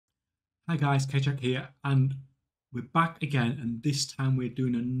Hi guys, Kajak here, and we're back again, and this time we're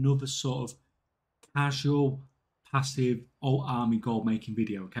doing another sort of casual, passive, old army gold making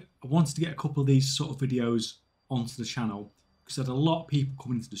video. Okay, I wanted to get a couple of these sort of videos onto the channel because I had a lot of people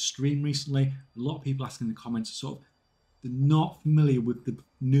coming into the stream recently, a lot of people asking in the comments, sort of they're not familiar with the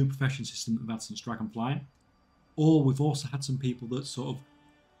new profession system that we've had since Dragonflight, or we've also had some people that sort of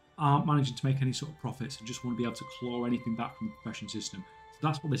aren't managing to make any sort of profits and just want to be able to claw anything back from the profession system. So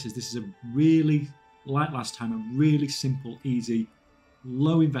that's what this is. This is a really, like last time, a really simple, easy,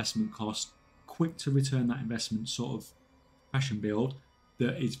 low investment cost, quick to return that investment sort of profession build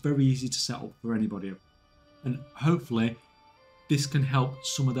that is very easy to set up for anybody. And hopefully this can help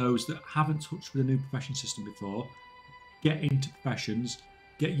some of those that haven't touched with a new profession system before get into professions,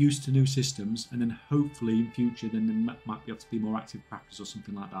 get used to new systems, and then hopefully in future then they might be able to be more active crafters or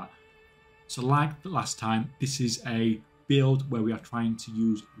something like that. So like the last time, this is a build where we are trying to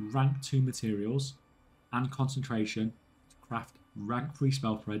use rank 2 materials and concentration to craft rank 3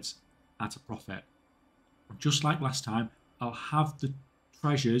 spell threads at a profit. Just like last time, I'll have the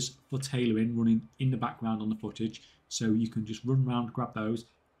treasures for tailoring running in the background on the footage, so you can just run around, grab those.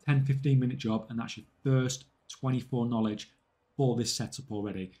 10-15 minute job, and that's your first 24 knowledge for this setup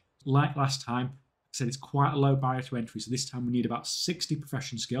already. Like last time, I said it's quite a low barrier to entry, so this time we need about 60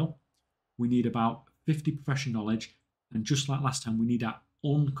 profession skill, we need about 50 profession knowledge, and just like last time we need our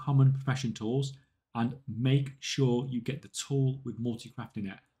uncommon profession tools, and make sure you get the tool with multi-craft in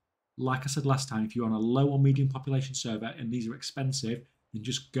it. Like I said last time, if you're on a low or medium population server and these are expensive, then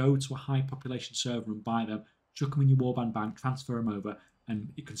just go to a high population server and buy them, chuck them in your warband bank, transfer them over,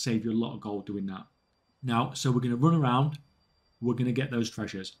 and it can save you a lot of gold doing that. Now, so we're going to run around, we're going to get those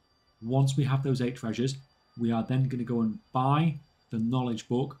treasures. Once we have those 8 treasures, we are then going to go and buy the knowledge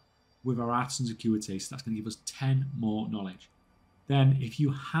book with our artisan's acuity, so that's going to give us 10 more knowledge. Then if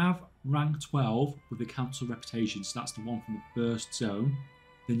you have rank 12 with the council reputation, so that's the one from the first zone,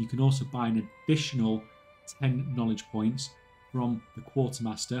 then you can also buy an additional 10 knowledge points from the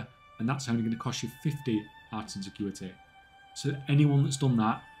quartermaster, and that's only going to cost you 50 artisan's acuity. So anyone that's done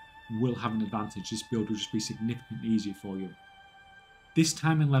that will have an advantage. This build will just be significantly easier for you. This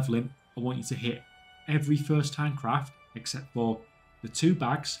time in leveling, I want you to hit every first time craft except for the 2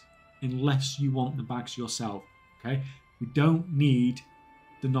 bags, unless you want the bags yourself. Okay, we don't need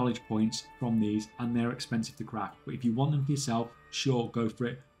the knowledge points from these, and they're expensive to craft, but if you want them for yourself, sure, go for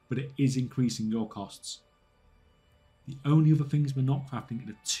it, but it is increasing your costs. The only other things we're not crafting are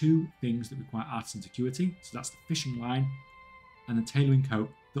the 2 things that require artisan's acuity, so that's the fishing line and the tailoring coat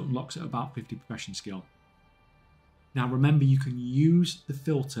that unlocks at about 50 profession skill. Now remember, you can use the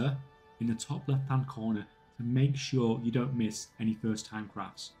filter in the top left hand corner to make sure you don't miss any first time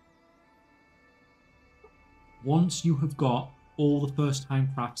crafts. Once you have got all the first time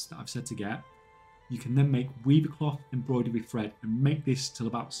crafts that I've said to get, you can then make weaver cloth embroidery thread and make this till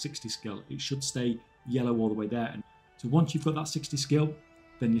about 60 skill. It should stay yellow all the way there. And so once you've got that 60 skill,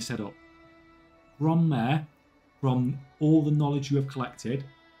 then you're set up. From there, from all the knowledge you have collected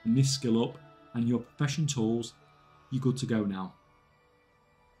and this skill up and your profession tools, you're good to go now.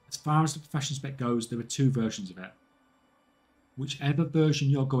 As far as the profession spec goes, there are 2 versions of it. Whichever version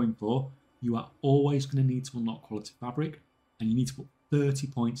you're going for, you are always going to need to unlock quality fabric, and you need to put 30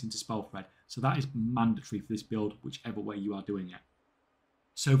 points into spell thread. So that is mandatory for this build, whichever way you are doing it.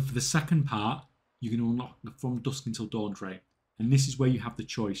 So for the second part, you're going to unlock the From Dusk Until Dawn trait, and this is where you have the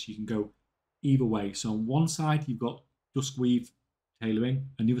choice. You can go either way. So on one side you've got Duskweave tailoring,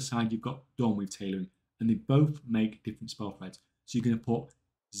 and the other side you've got Dawnweave tailoring, and they both make different spell threads. So you're going to put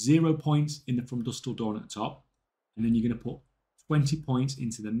 0 points in the From Dusk Till Dawn at the top, and then you're going to put 20 points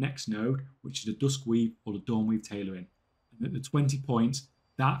into the next node, which is the Duskweave or the Dawnweave tailoring. And at the 20 points,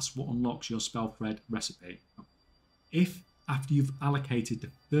 that's what unlocks your spell thread recipe. If after you've allocated the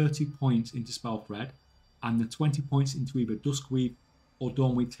 30 points into spell thread and the 20 points into either Duskweave or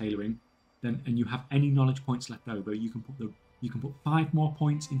Dawnweave tailoring, then and you have any knowledge points left over, you can put 5 more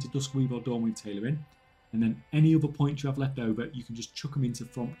points into Duskweave or Dawnweave tailoring, and then any other points you have left over, you can just chuck them into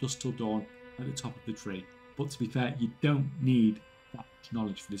From Dusk Till Dawn at the top of the tree. But to be fair, you don't need that much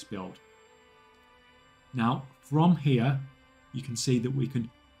knowledge for this build. Now, from here, you can see that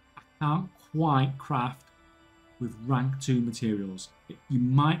I can't quite craft with rank 2 materials. You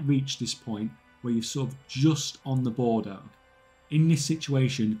might reach this point where you're sort of just on the border. In this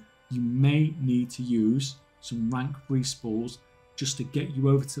situation, you may need to use some rank 3 spools just to get you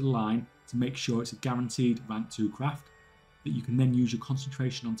over to the line to make sure it's a guaranteed rank 2 craft that you can then use your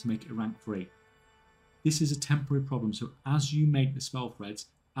concentration on to make it a rank 3. This is a temporary problem, so as you make the spell threads,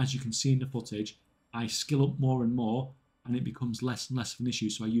 as you can see in the footage, I skill up more and more, and it becomes less and less of an issue.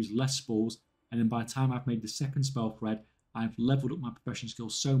 So I use less spells, and then by the time I've made the second spell thread, I've leveled up my profession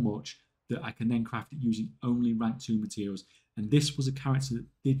skills so much that I can then craft it using only rank 2 materials. And this was a character that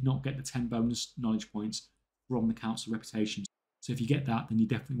did not get the 10 bonus knowledge points from the Council Reputation. So if you get that, then you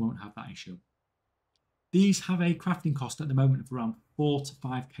definitely won't have that issue. These have a crafting cost at the moment of around 4 to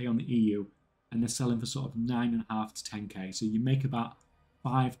 5k on the EU, and they're selling for sort of 9.5 to 10k. So you make about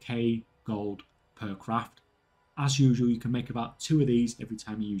 5k gold per craft. As usual, you can make about 2 of these every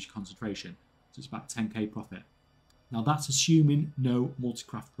time you use your concentration. So it's about 10k profit. Now that's assuming no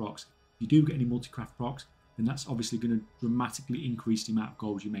multi-craft procs. If you do get any multi-craft procs, then that's obviously going to dramatically increase the amount of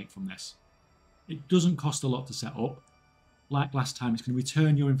gold you make from this. It doesn't cost a lot to set up. Like last time, it's going to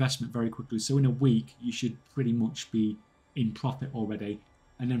return your investment very quickly. So in a week, you should pretty much be in profit already.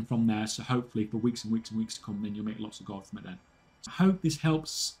 And then from there, so hopefully for weeks and weeks and weeks to come, then you'll make lots of gold from it then. I hope this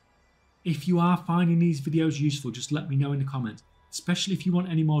helps. If you are finding these videos useful, just let me know in the comments. Especially if you want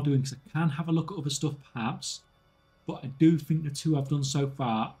any more doing, because I can have a look at other stuff perhaps. But I do think the 2 I've done so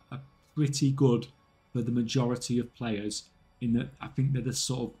far are pretty good for the majority of players, in that I think they're the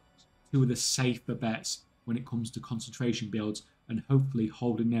sort of 2 of the safer bets when it comes to concentration builds and hopefully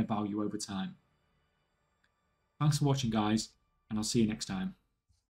holding their value over time. Thanks for watching, guys, and I'll see you next time.